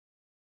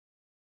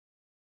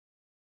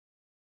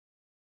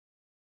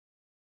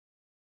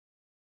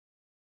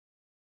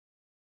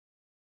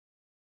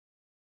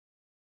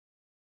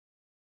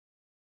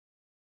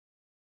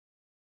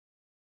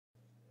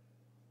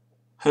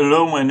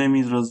Hello, my name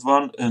is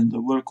Razvan and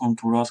welcome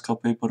to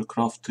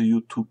razcapapercraft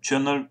YouTube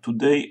channel.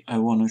 Today I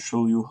want to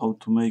show you how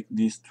to make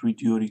this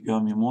 3D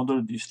origami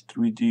model, this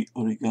 3D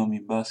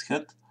origami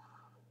basket,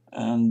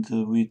 and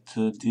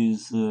with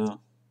these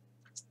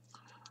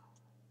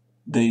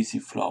daisy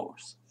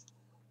flowers.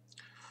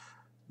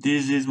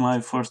 This is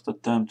my first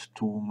attempt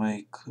to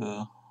make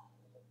a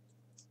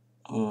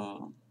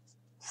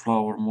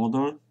flower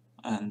model,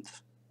 and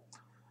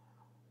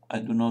I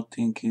do not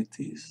think it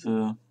is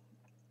a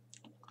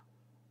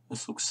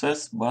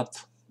success,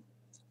 but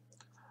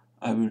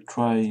I will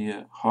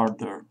try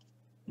harder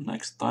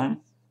next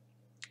time.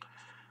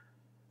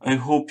 I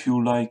hope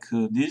you like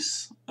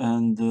this,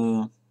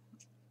 and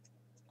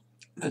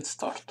let's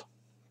start.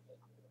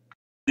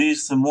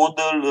 This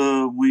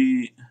model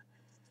we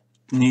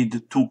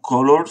need two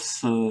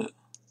colors,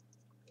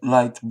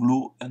 light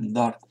blue and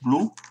dark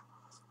blue.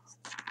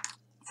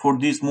 For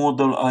this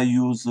model I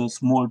use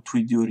small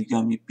 3D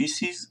origami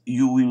pieces.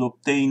 You will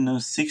obtain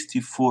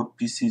 64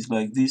 pieces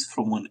like this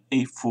from an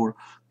A4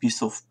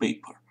 piece of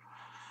paper.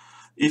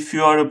 If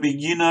you are a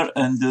beginner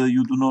and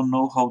you do not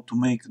know how to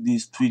make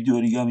these 3D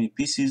origami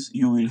pieces,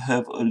 you will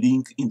have a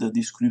link in the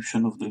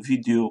description of the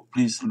video.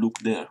 Please look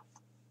there.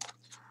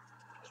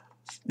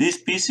 These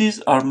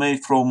pieces are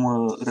made from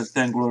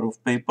rectangular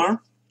of paper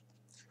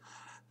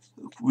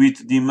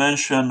with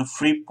dimension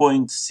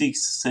 3.6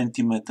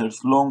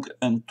 centimeters long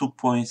and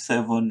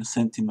 2.7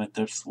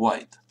 centimeters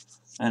wide.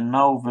 And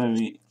now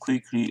very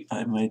quickly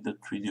I made the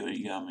 3D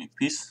origami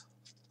piece.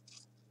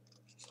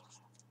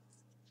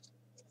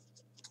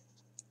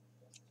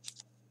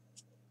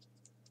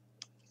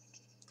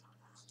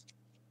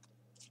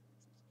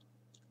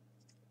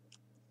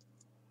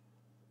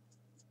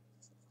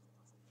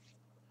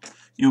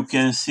 You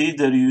can see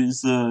there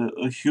is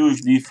a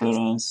huge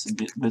difference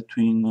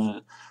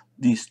between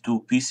these two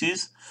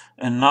pieces,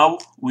 and now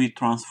we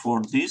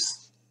transform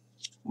this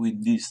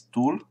with this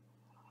tool.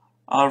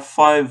 Are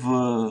five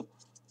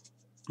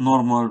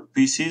normal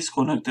pieces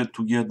connected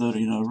together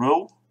in a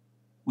row.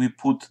 We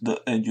put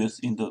the edges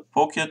in the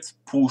pockets,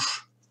 push,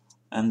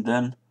 and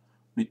then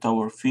with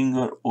our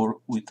finger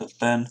or with a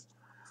pen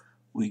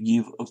we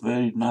give a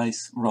very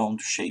nice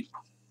round shape.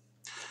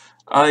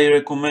 I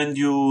recommend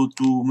you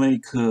to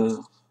make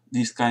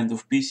these kind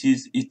of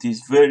pieces. It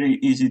is very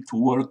easy to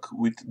work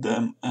with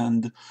them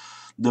and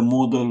the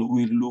model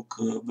will look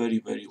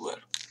very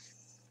well.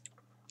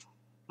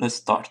 Let's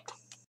start.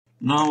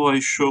 Now I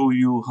show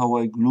you how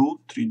I glue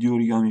 3D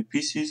origami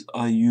pieces.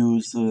 I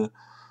use a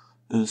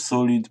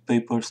solid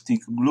paper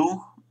stick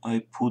glue.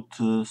 I put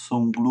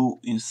some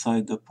glue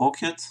inside the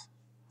pocket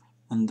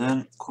and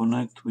then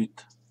connect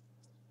with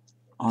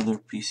other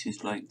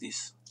pieces like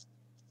this.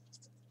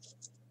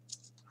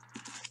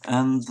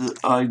 And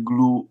I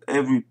glue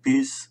every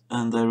piece,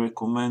 and I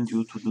recommend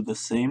you to do the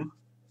same.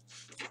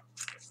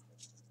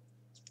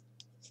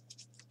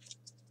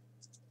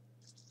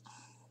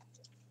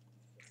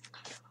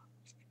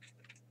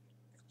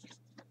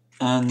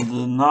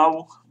 And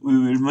now we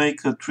will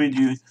make a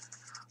 3D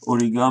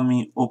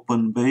origami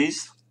open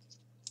base.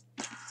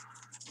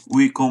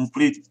 We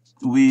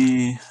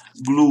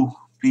glue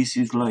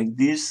pieces like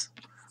this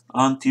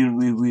until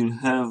we will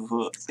have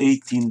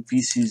 18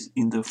 pieces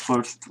in the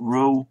first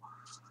row,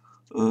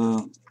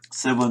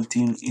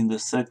 17 in the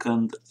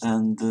second,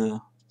 and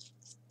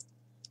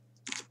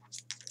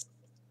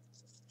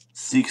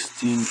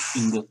 16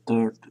 in the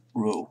third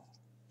row.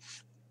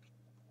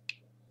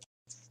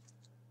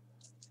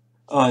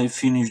 I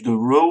finished the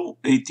row,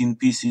 18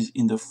 pieces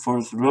in the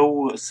first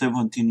row,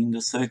 17 in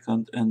the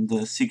second,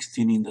 and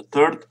 16 in the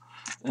third.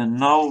 And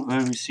now,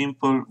 very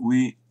simple,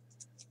 we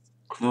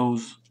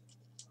close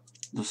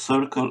the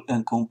circle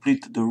and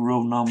complete the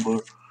row number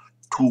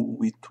 2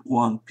 with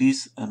 1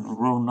 piece and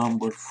row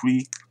number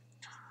 3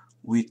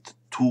 with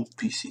 2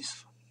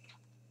 pieces.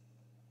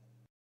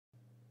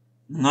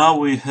 Now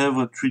we have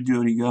a 3D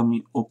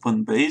origami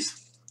open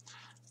base,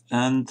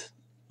 and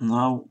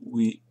now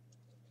we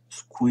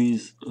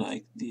squeeze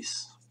like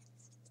this.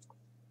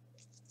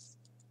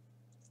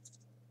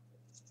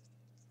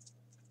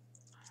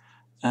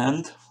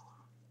 And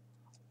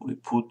we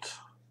put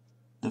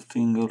the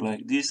finger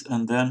like this,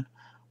 and then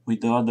with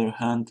the other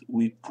hand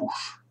we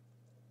push.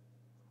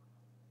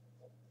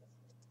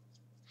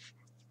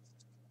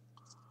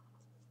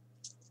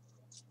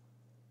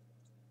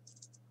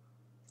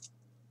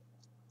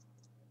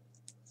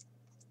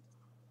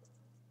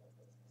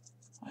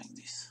 Like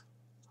this.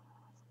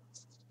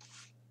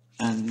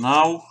 And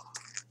now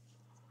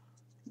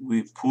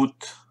we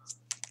put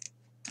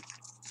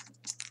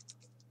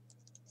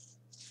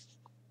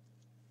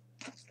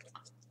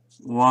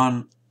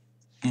one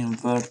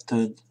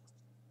inverted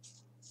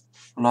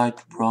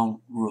light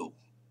brown row.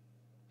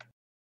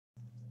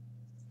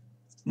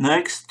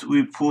 Next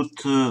we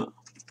put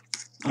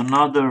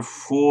another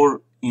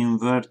 4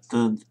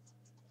 inverted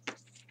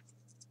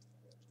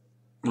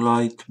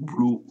light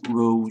blue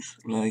rows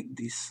like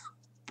this.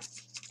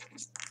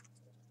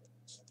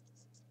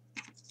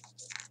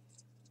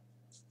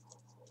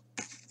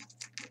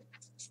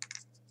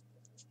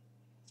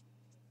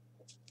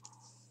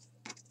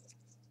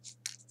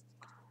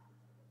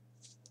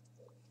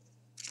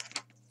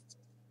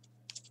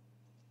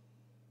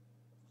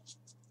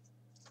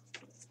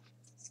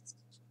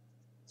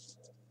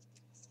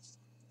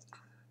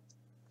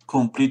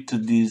 complete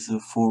these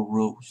 4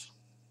 rows.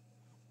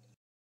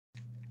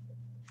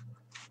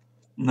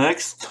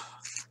 Next,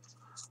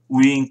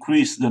 we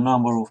increase the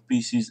number of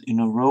pieces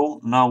in a row.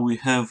 Now we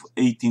have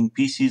 18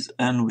 pieces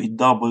and we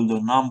double the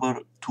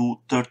number to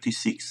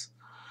 36.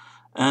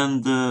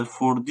 And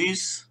for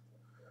this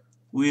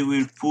we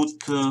will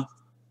put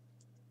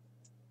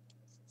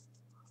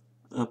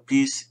a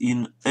piece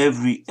in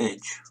every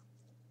edge.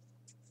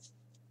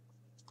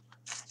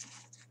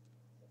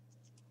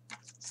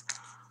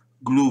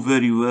 Glue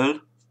very well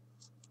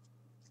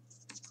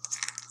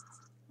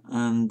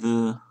and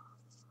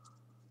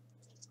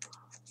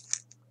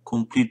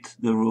complete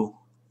the row.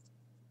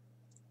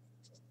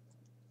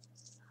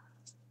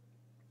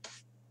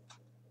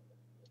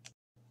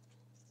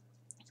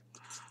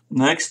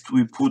 Next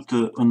we put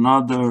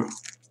another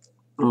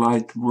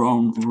light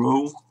brown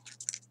row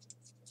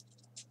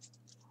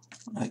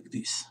like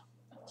this.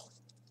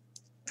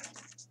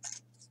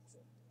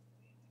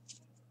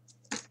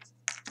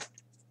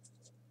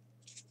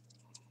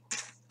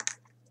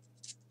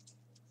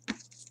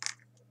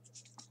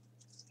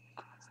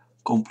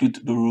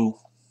 Complete the row.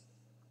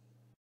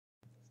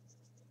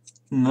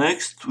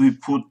 Next we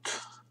put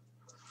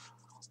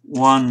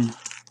one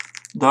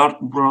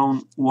dark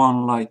brown,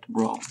 one light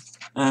brown,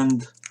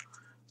 and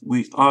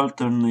we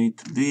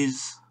alternate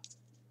these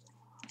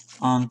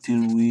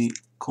until we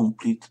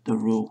complete the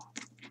row.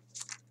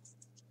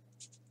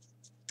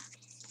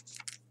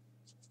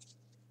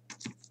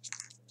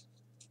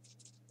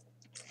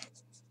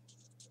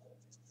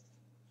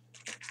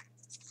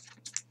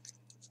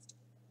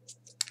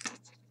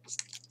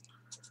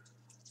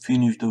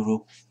 Finish the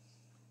row.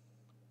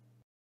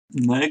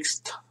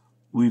 Next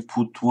we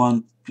put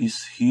one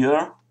piece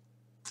here,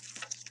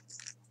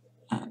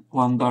 and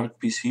one dark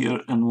piece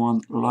here and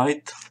one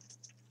light,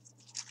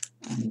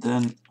 and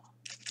then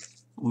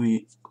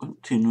we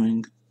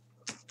continuing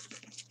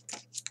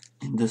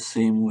in the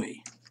same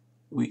way.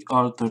 We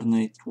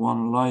alternate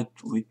one light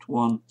with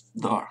one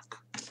dark.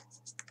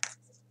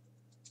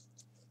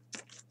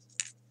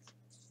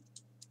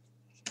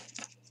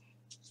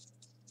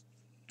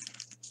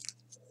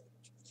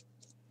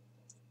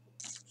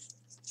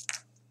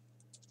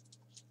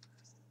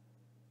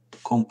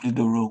 Complete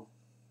the row.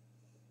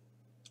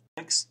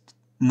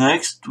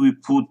 Next we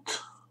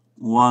put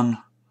one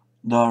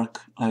dark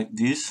like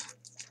this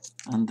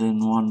and then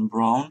one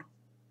brown,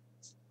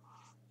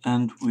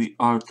 and we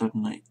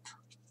alternate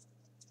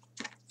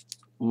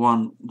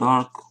one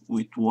dark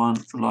with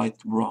one light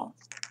brown.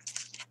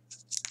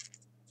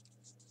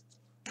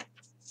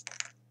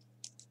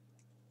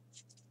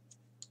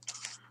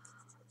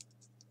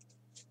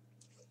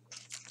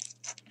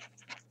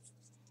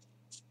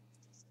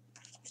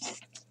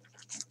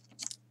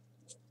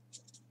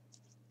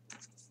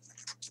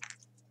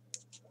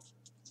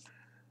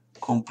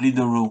 Complete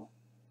the row.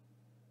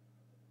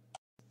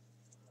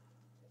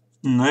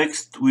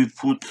 Next we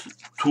put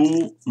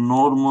two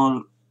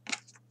normal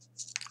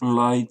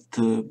light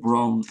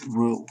brown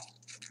rows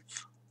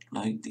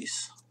like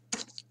this.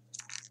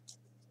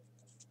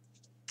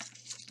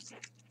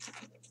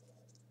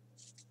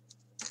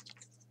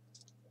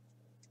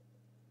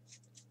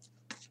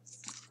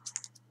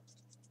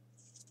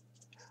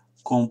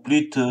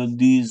 Complete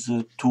these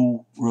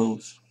 2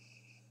 rows.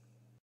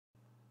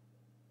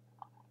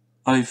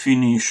 I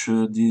finish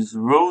these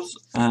rows,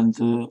 and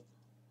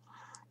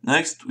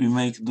next we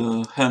make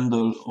the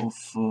handle of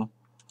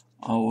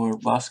our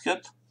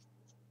basket.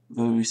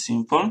 Very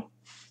simple,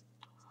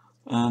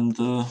 and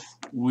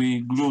we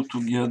glue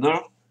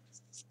together.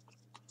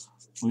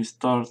 We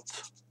start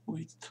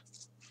with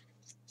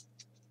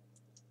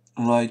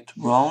light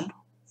brown,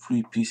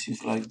 3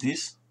 pieces like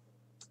this,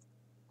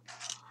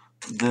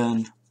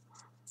 then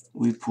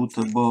we put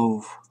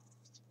above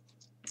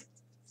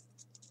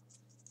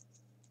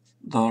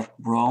dark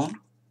brown,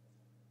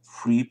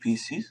 3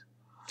 pieces,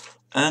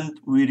 and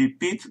we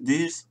repeat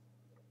this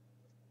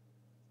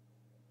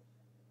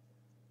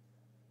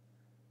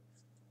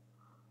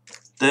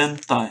 10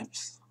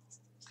 times.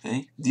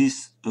 Okay,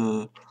 these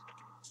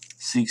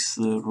 6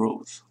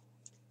 rows.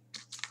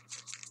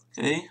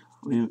 Okay,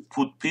 we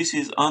put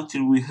pieces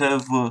until we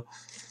have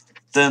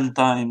 10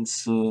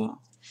 times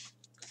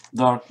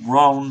dark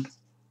brown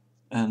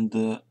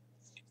and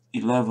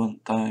 11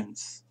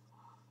 times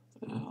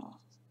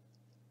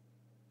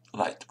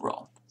light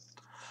brown.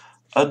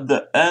 At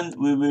the end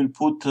we will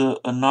put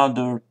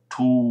another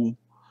 2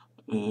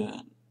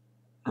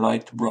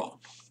 light brown.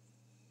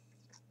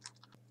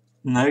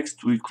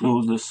 Next we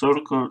close the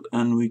circle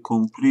and we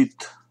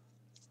complete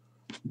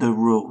the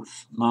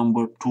rows.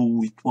 Number 2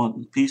 with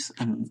 1 piece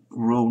and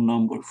row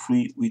number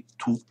 3 with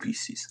 2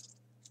 pieces.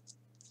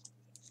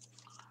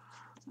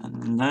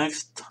 And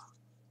next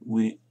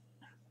we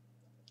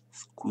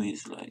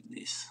squeeze like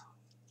this.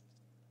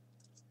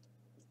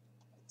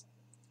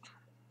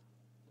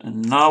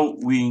 And now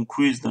we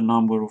increase the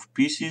number of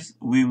pieces.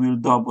 We will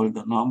double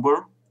the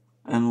number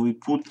and we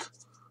put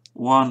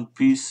 1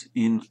 piece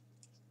in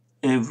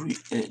every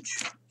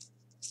edge.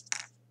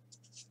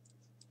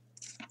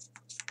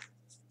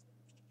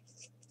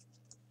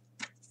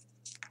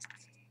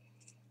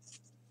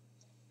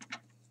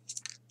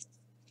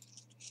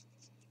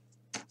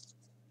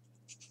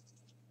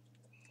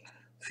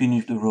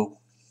 finish the row.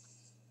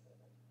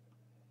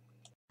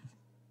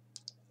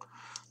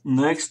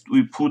 Next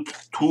we put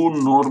two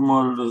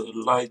normal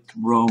light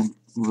brown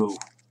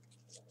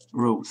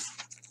rows.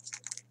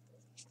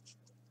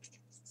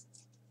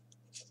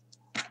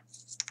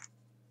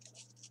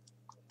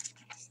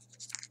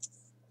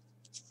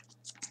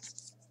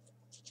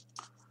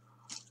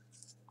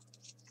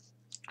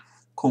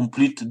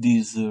 Complete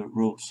these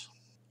rows.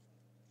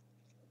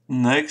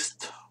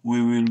 Next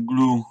we will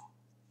glue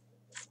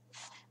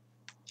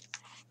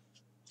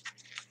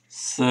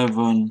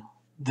 7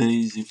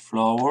 daisy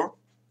flower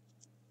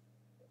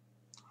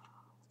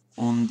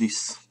on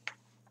this,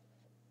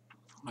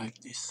 like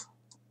this.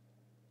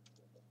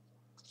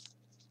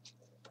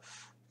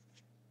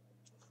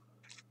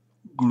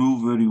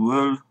 Glue very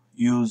well,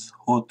 use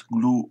hot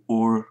glue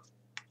or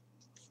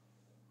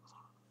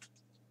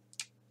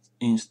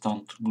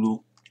instant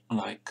glue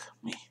like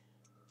me.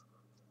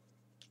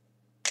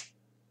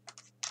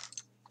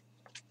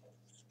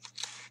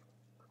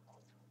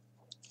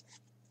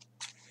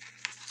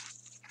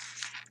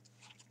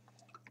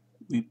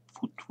 We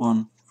put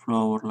one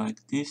flower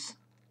like this,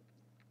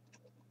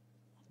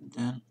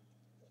 then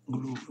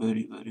glue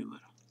very well.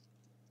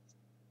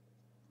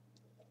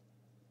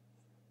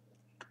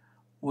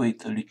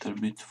 Wait a little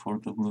bit for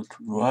the glue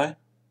to dry,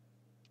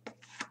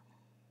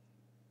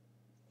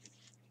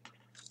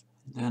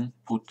 then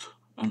put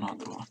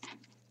another one.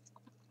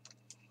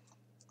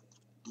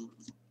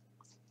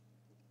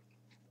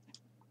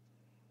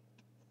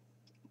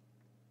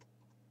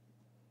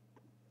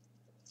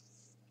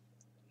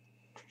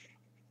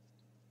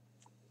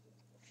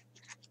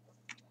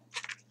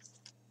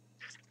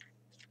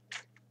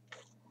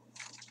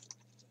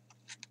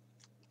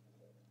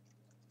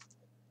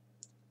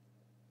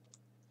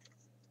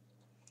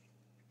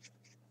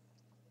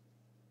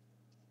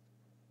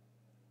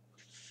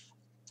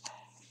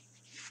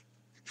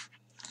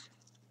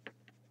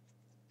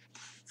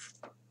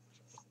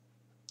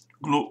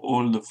 Glue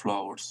all the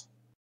flowers.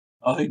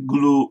 I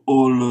glue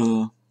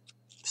all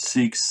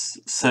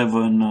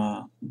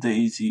 6-7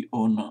 daisy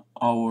on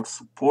our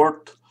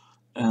support,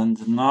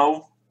 and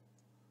now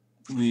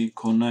we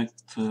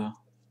connect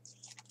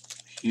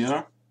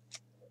here.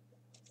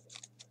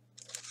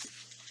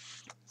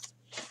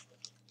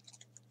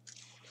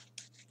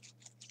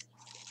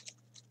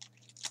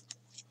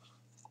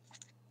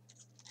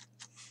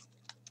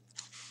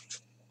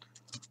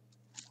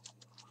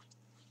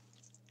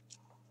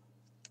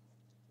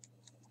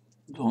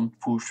 Don't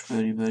push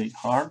very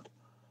hard.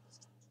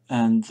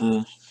 And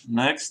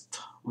next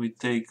we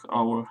take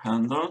our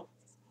handle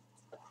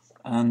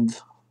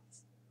and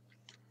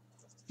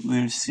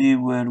we'll see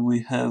where we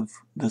have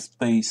the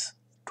space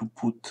to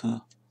put.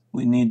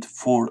 We need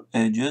 4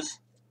 edges.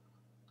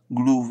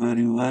 Glue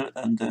very well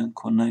and then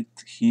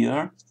connect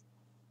here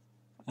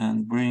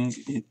and bring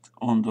it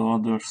on the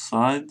other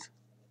side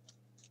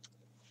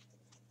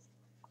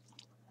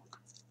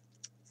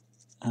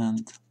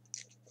and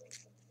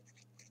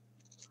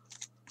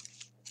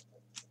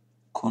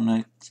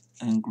connect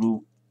and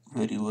glue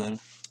very well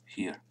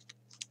here.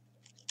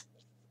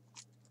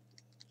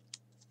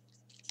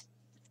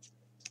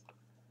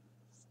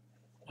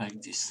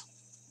 Like this.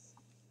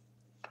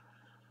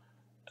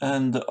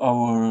 And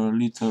our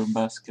little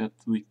basket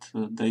with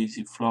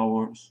daisy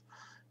flowers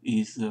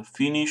is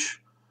finished.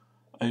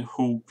 I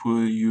hope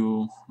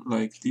you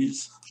like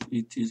this.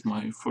 It is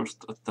my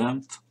first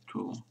attempt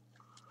to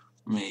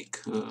make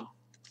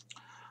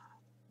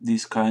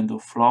this kind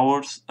of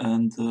flowers,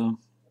 and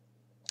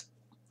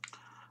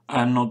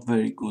I'm not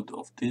very good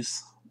of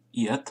this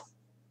yet.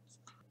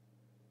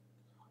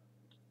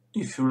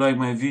 If you like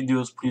my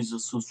videos, please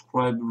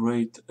subscribe,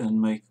 rate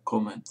and make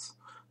comments.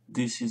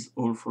 This is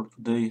all for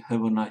today.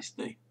 Have a nice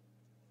day.